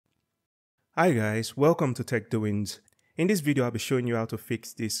Hi guys, welcome to Tech Doings. In this video, I'll be showing you how to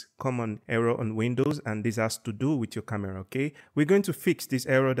fix this common error on Windows, and this has to do with your camera, okay? We're going to fix this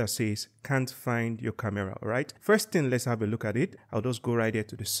error that says can't find your camera, alright? First thing, let's have a look at it. I'll just go right here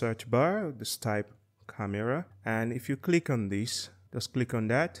to the search bar, just type camera, and if you click on this, just click on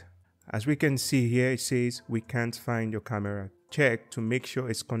that. As we can see here, it says we can't find your camera. Check to make sure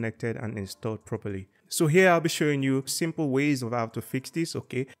it's connected and installed properly. So here I'll be showing you simple ways of how to fix this,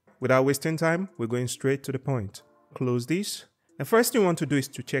 okay? Without wasting time, we're going straight to the point. Close this. The first thing you want to do is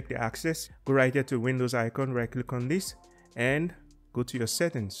to check the access. Go right here to Windows icon, right click on this and go to your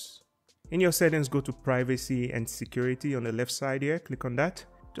settings. In your settings, go to privacy and security on the left side here. Click on that.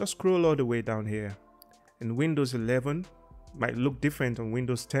 Just scroll all the way down here. In Windows 11, might look different on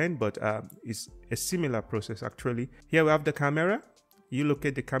Windows 10, but it's a similar process actually. Here we have the camera. You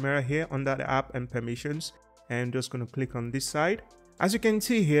locate the camera here under the app and permissions, and I'm just going to click on this side. As you can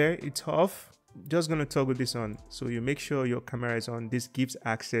see here, it's off. Just going to toggle this on. So you make sure your camera is on. This gives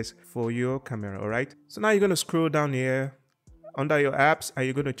access for your camera, all right? So now you're going to scroll down here under your apps, and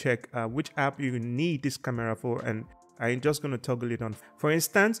you're going to check which app you need this camera for, and I'm just going to toggle it on. For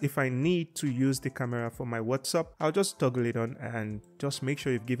instance, if I need to use the camera for my WhatsApp, I'll just toggle it on and just make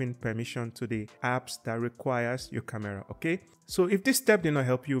sure you've given permission to the apps that requires your camera, okay? So if this step did not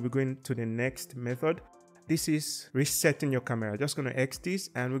help you, we're going to the next method. This is resetting your camera. Just going to X this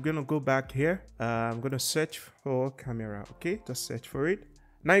and we're going to go back here. I'm going to search for camera, okay? Just search for it.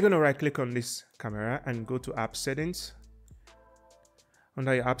 Now you're going to right click on this camera and go to app settings.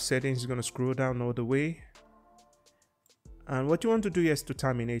 Under your app settings, you're going to scroll down all the way. And what you want to do is to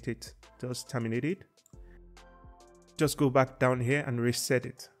terminate it. Just terminate it. Just go back down here and reset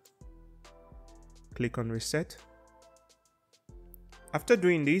it. Click on reset. After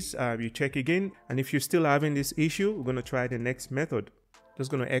doing this, you check again, and if you're still having this issue, we're going to try the next method. Just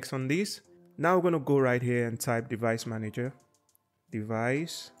going to X on this. Now we're going to go right here and type device manager.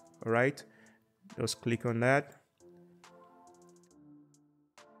 Device, all right. Just click on that.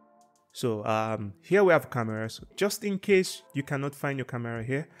 So here we have cameras. Just in case you cannot find your camera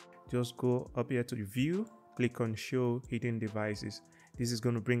here, just go up here to the view, click on show hidden devices. This is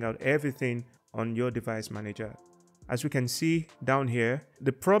going to bring out everything on your device manager. As we can see down here,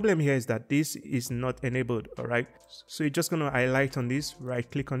 the problem here is that this is not enabled, all right? So you're just going to highlight on this, right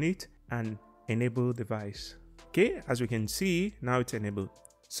click on it and enable device. Okay, as we can see, now it's enabled.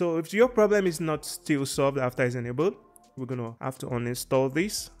 So if your problem is not still solved after it's enabled, we're going to have to uninstall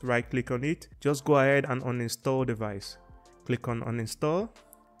this, right click on it. Just go ahead and uninstall device. Click on uninstall.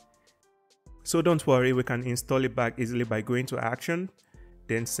 So don't worry, we can install it back easily by going to action,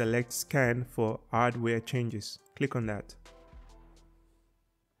 then select scan for hardware changes. Click on that.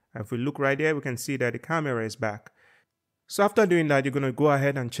 If we look right here, we can see that the camera is back. So after doing that, you're going to go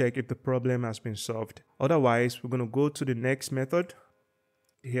ahead and check if the problem has been solved. Otherwise, we're going to go to the next method.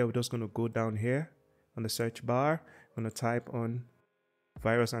 Here, we're just going to go down here on the search bar. I'm going to type on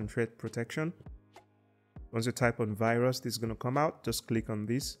virus and threat protection. Once you type on virus, this is going to come out. Just click on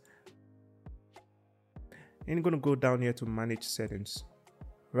this. And you're going to go down here to manage settings.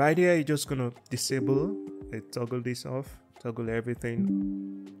 Right here, you're just going to disable it, toggle this off, toggle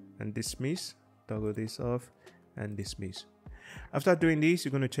everything and dismiss, toggle this off and dismiss. After doing this,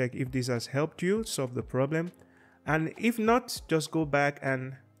 you're going to check if this has helped you solve the problem. And if not, just go back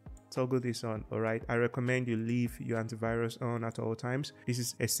and toggle this on, all right? I recommend you leave your antivirus on at all times. This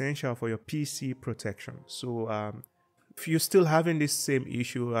is essential for your PC protection. So if you're still having this same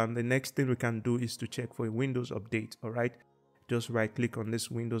issue, the next thing we can do is to check for a Windows update, all right? Just right click on this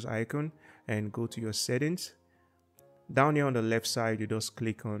Windows icon and go to your settings. Down here on the left side, you just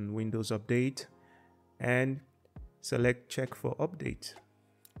click on Windows Update and select check for update.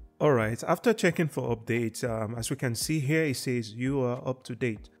 All right, after checking for updates, as we can see here, it says you are up to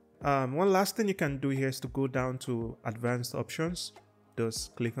date. One last thing you can do here is to go down to advanced options.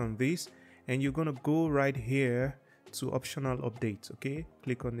 Just click on this and you're going to go right here to optional updates. Okay,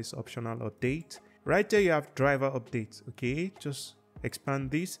 click on this optional update. Right there you have driver updates. Okay, just expand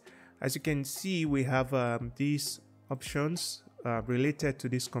this. As you can see, we have these options related to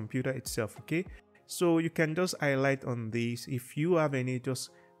this computer itself. Okay, so you can just highlight on these. If you have any, just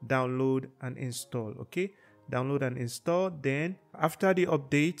download and install. Okay, download and install. Then after the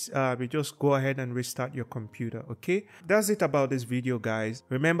update, you just go ahead and restart your computer. Okay, that's it about this video, guys.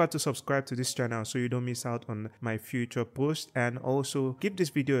 Remember to subscribe to this channel so you don't miss out on my future posts, and also give this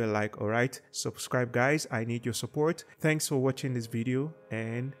video a like. All right, subscribe, guys. I need your support. Thanks for watching this video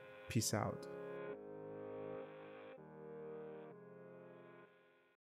and peace out.